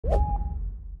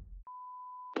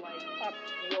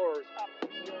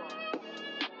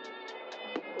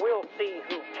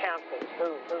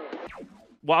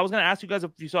Well, I was gonna ask you guys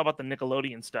if you saw about the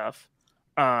Nickelodeon stuff,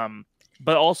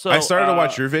 but also I started to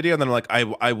watch your video, and then I'm like,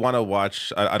 I want to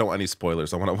watch. I don't want any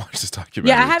spoilers. I want to watch this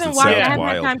documentary. Yeah, I haven't watched. I haven't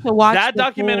had time to watch that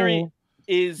documentary.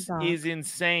 Is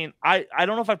insane. I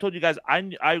don't know if I've told you guys.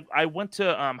 I went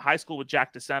to high school with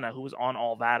Jack DeSena, who was on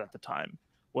all that at the time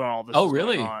when all this. Oh,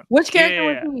 really? Which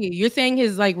character was he? You're saying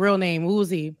his like real name? Who was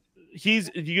he?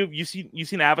 He's you've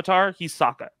seen Avatar. He's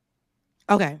Sokka.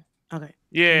 Okay. Okay.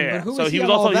 Yeah. So he was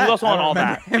also on all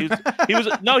that. He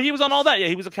was on all that. Yeah,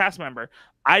 he was a cast member.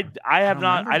 I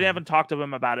haven't talked to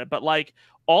him about it, but like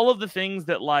all of the things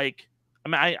that like I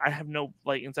mean I have no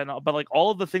like inside knowledge, but like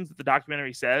all of the things that the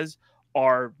documentary says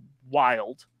are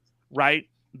wild, right?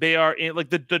 They are in like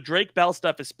the Drake Bell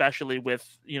stuff, especially with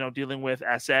dealing with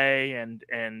SA and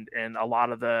a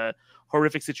lot of the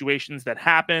horrific situations that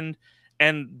happened.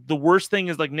 And the worst thing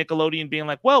is like Nickelodeon being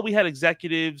like, well, we had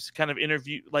executives kind of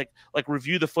interview, like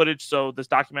review the footage, so this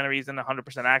documentary isn't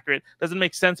 100% accurate. Doesn't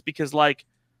make sense because like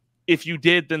if you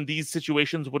did, then these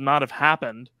situations would not have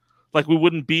happened. Like we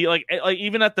wouldn't be like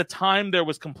even at the time there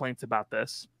was complaints about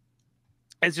this.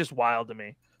 It's just wild to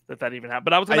me that even happened.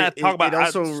 But I was going to talk about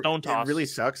Stone Toss. It really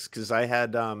sucks because I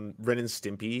had Ren and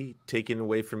Stimpy taken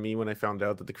away from me when I found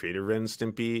out that the creator of Ren and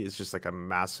Stimpy is just like a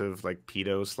massive like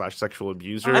pedo/sexual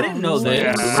abuser. I didn't know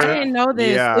this. I didn't know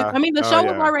this. Yeah. I mean, the show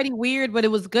was already weird, but it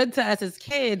was good to us as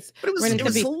kids. But it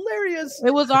was hilarious.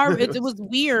 It was it was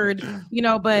weird,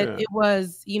 but it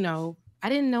was, I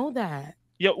didn't know that.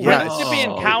 Ren and Stimpy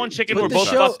and Cow and Chicken were both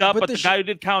fucked up, but the guy who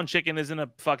did Cow and Chicken isn't a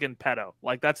fucking pedo.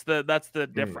 Like that's the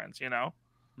difference,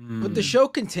 But the show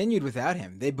continued without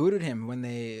him. They booted him when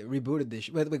they rebooted the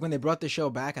show. Like when they brought the show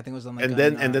back, I think it was on like. And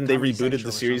then they rebooted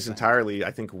the series entirely. I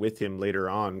think with him later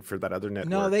on for that other network.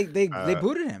 No, they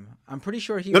booted him. I'm pretty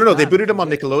sure he. No, they booted him on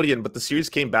Nickelodeon, but the series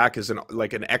came back as an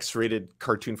X-rated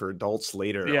cartoon for adults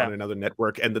later on another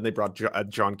network, and then they brought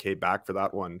John K back for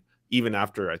that one, even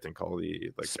after I think all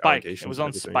the Spike. allegations. It was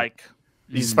on Spike.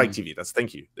 He's Spike TV.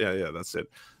 Thank you. Yeah, that's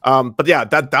it. But yeah,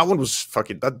 that one was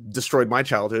that destroyed my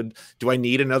childhood. Do I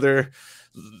need another?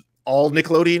 All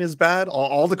Nickelodeon is bad.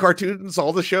 All the cartoons,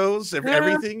 all the shows,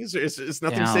 everything is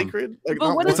nothing sacred. Like,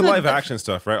 it's the live action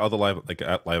stuff, right? All the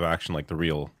live action, like the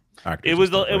real actors. It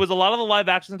was a lot of the live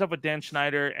action stuff with Dan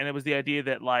Schneider, and it was the idea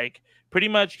that like pretty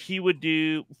much he would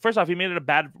do. First off, he made it a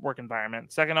bad work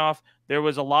environment. Second off, there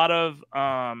was a lot of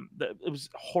it was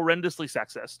horrendously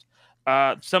sexist.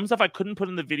 Some stuff I couldn't put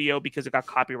in the video because it got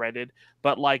copyrighted,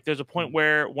 but like there's a point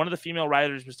where one of the female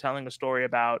writers was telling a story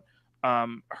about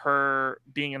her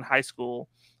being in high school,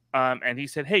 and he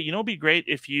said, hey, it'd be great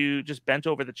if you just bent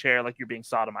over the chair like you're being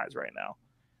sodomized right now.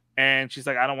 And she's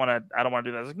like, I don't want to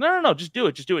do that. I was like, no, just do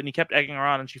it. And he kept egging her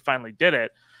on, and she finally did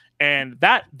it. And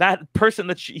that person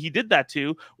that he did that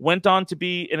to went on to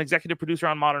be an executive producer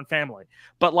on Modern Family.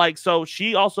 But like, so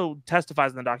she also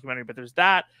testifies in the documentary, but there's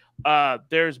that.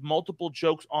 There's multiple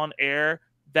jokes on air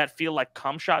that feel like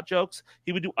cum shot jokes.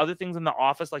 He would do other things in the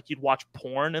office, like he'd watch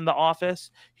porn in the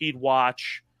office. He'd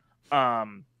watch,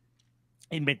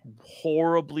 he'd make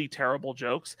horribly terrible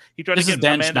jokes. He tried to get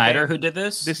Dan Schneider who did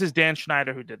this. This is Dan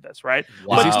Schneider who did this, right?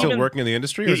 Wow. Is he still working in the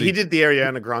industry? Or he did the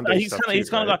Ariana Grande he's stuff. He's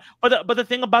kind of gone. But the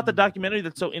thing about the documentary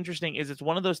that's so interesting is it's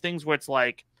one of those things where it's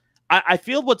like, I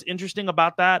feel what's interesting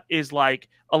about that is like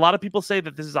a lot of people say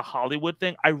that this is a Hollywood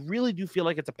thing. I really do feel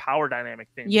like it's a power dynamic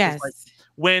thing. Yes. Like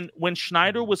when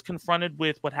Schneider was confronted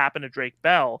with what happened to Drake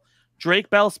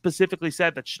Bell specifically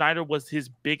said that Schneider was his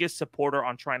biggest supporter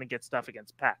on trying to get stuff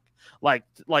against Peck. Like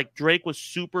Drake was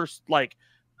super like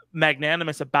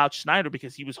magnanimous about Schneider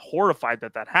because he was horrified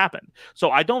that happened.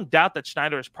 So I don't doubt that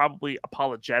Schneider is probably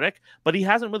apologetic, but he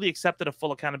hasn't really accepted a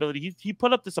full accountability. He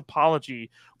put up this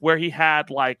apology where he had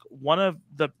like one of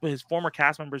his former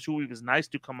cast members who he was nice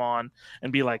to come on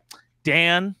and be like,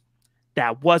 Dan,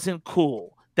 that wasn't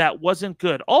cool. That wasn't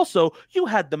good. Also, you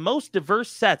had the most diverse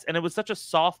sets, and it was such a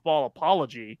softball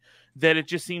apology that it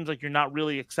just seems like you're not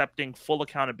really accepting full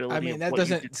accountability. I mean, that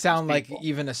doesn't sound like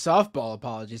even a softball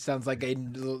apology. It sounds like a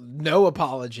no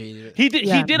apology. He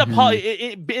did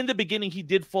apologize in the beginning. He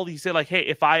did fully say like,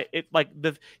 "Hey,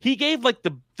 he gave like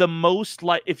the most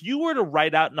like if you were to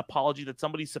write out an apology that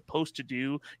somebody's supposed to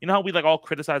do, you know how we like all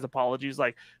criticize apologies,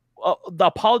 like the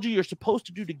apology you're supposed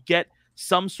to do to get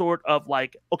some sort of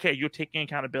like, okay, you're taking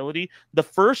accountability. The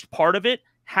first part of it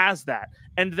has that.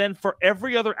 And then for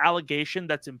every other allegation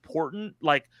that's important,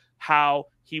 like how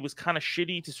he was kind of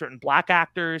shitty to certain black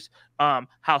actors,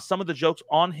 how some of the jokes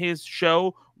on his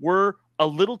show were a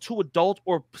little too adult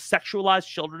or sexualized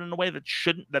children in a way that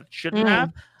shouldn't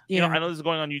have. Yeah. You know, I know this is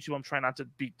going on YouTube. I'm trying not to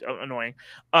be annoying.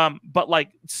 But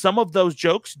like some of those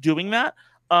jokes doing that,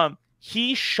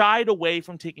 he shied away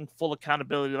from taking full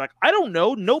accountability. Like, I don't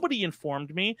know, nobody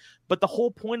informed me, but the whole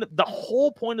point of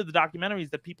the documentary is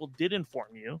that people did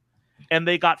inform you, and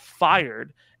they got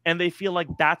fired, and they feel like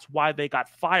that's why they got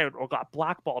fired or got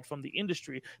blackballed from the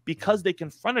industry, because they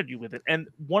confronted you with it. And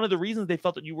one of the reasons they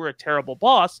felt that you were a terrible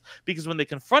boss, because when they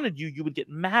confronted you, you would get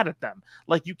mad at them.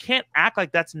 Like, you can't act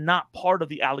like that's not part of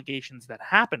the allegations that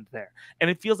happened there.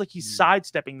 And it feels like he's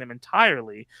sidestepping them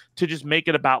entirely to just make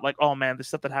it about like, oh man, the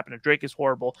stuff that happened to Drake is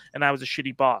horrible and I was a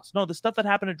shitty boss. No, the stuff that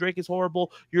happened to Drake is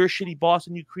horrible. You're a shitty boss,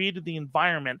 and you created the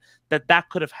environment that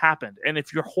could have happened. And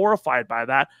if you're horrified by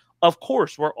that, of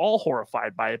course, we're all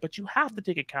horrified by it, but you have to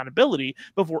take accountability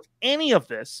before any of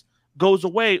this goes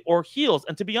away or heals.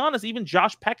 And to be honest, even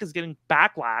Josh Peck is getting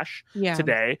backlash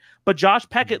today, but Josh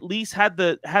Peck at least had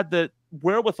the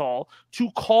wherewithal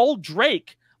to call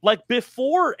Drake, like,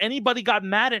 before anybody got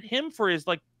mad at him for his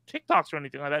like TikToks or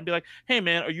anything like that, and be like, hey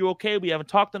man, are you okay? We haven't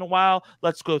talked in a while.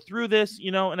 Let's go through this, you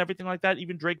know, and everything like that.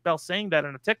 Even Drake Bell saying that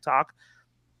in a TikTok.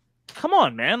 Come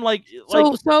on, man.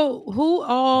 So who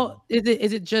all is it?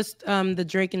 Is it just the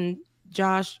Drake and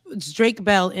Josh? It's Drake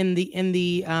Bell in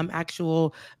the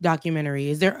actual documentary.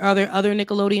 Is there other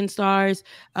Nickelodeon stars,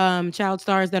 child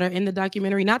stars that are in the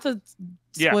documentary? Not to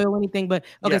spoil anything, but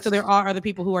okay, so there are other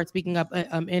people who are speaking up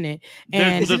in it.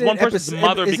 And there's one person's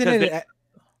mother, because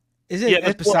is it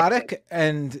episodic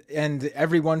and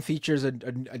everyone features a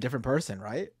different person,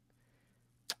 right?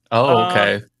 Oh,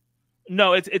 okay.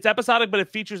 No, it's episodic, but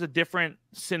it features a different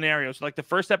scenario. So, like, the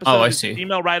first episode is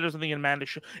female writers on the Amanda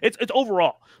Show. It's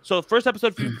overall. So the first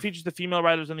episode features the female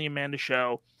writers on the Amanda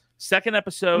Show. Second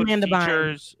episode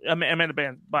features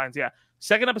Amanda Bynes. Yeah.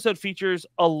 Second episode features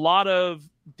a lot of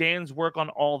Dan's work on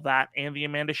all that and the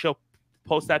Amanda Show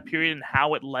post that period and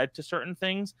how it led to certain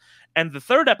things. And the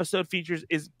third episode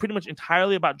is pretty much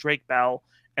entirely about Drake Bell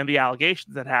and the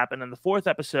allegations that happened. And the fourth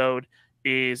episode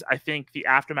is, I think, the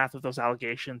aftermath of those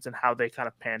allegations and how they kind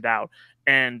of panned out.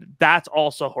 And that's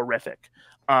also horrific.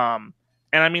 And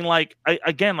I mean, like,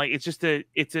 again, like, it's just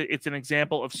it's an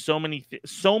example of so many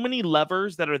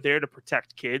levers that are there to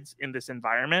protect kids in this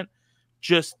environment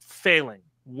just failing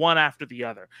one after the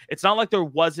other. It's not like there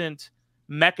wasn't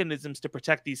mechanisms to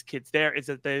protect these kids there. Is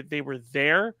that they were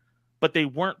there, but they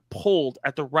weren't pulled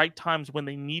at the right times when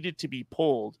they needed to be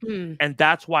pulled. And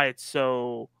that's why it's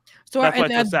so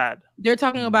sad. They're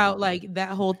talking about, like, that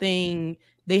whole thing.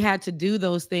 They had to do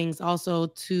those things also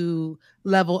to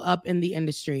level up in the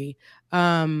industry.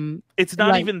 It's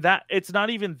not even that.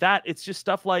 It's just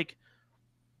stuff like,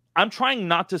 I'm trying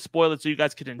not to spoil it so you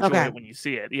guys can enjoy it when you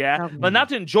see it. Yeah. Okay. But not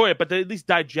to enjoy it, but to at least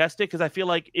digest it. Because I feel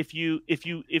like if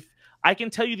I can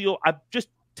tell you just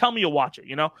tell me you'll watch it,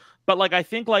 you know? But, like, I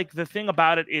think, like, the thing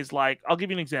about it is, like, I'll give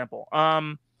you an example.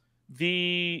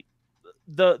 The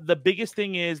biggest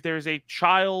thing is there's a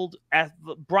child,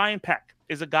 Brian Peck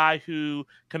is a guy who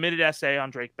committed SA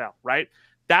on Drake Bell, right?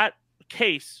 That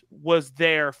case was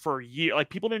there for years. Like,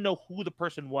 people didn't know who the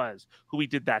person was who he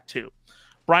did that to.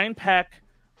 Brian Peck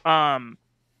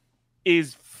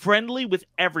is friendly with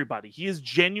everybody. He is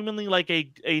genuinely like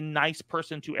a nice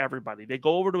person to everybody. They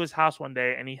go over to his house one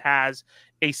day and he has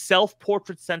a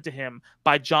self-portrait sent to him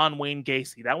by John Wayne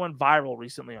Gacy. That went viral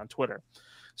recently on Twitter.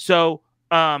 So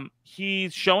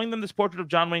he's showing them this portrait of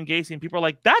John Wayne Gacy, and people are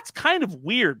like, that's kind of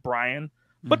weird, Brian.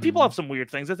 But people have some weird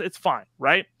things. It's fine,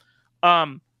 right?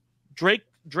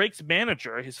 Drake's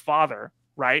manager, his father,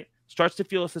 right, starts to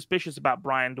feel suspicious about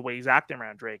Brian, the way he's acting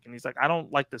around Drake. And he's like, I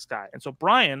don't like this guy. And so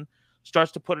Brian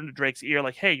starts to put into Drake's ear,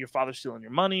 like, hey, your father's stealing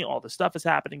your money. All this stuff is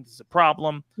happening. This is a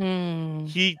problem.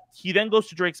 He then goes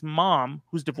to Drake's mom,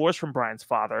 who's divorced from Brian's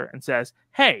father, and says,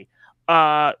 hey,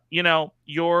 you know,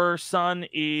 your son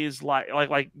is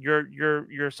like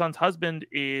your son's husband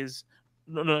is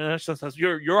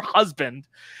your husband,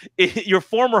 your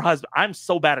former husband. I'm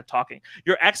so bad at talking.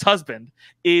 Your ex-husband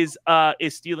is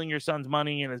stealing your son's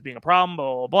money and is being a problem,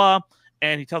 blah, blah, blah.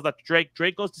 And he tells that to Drake.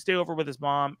 Drake goes to stay over with his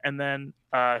mom, and then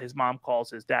his mom calls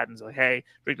his dad and is like, hey,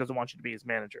 Drake doesn't want you to be his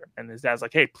manager. And his dad's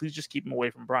like, hey, please just keep him away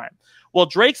from Brian. Well,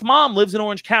 Drake's mom lives in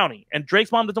Orange County, and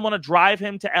Drake's mom doesn't want to drive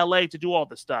him to LA to do all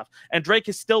this stuff. And Drake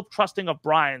is still trusting of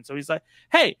Brian. So he's like,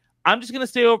 hey, I'm just going to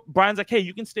stay over. Brian's like, hey,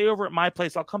 you can stay over at my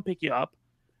place. I'll come pick you up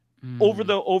over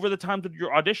the times that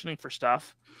you're auditioning for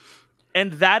stuff.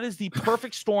 And that is the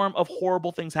perfect storm of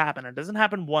horrible things happen. It doesn't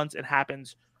happen once. It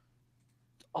happens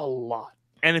a lot.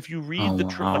 And if you read the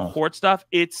court stuff,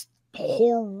 it's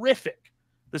horrific.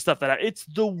 The stuff it's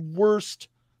the worst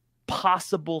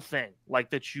possible thing,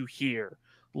 like, that you hear,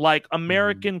 like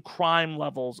American crime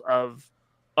levels of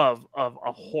a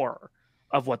horror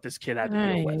of what this kid had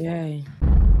to deal with.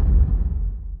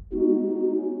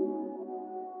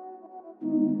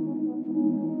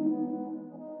 you.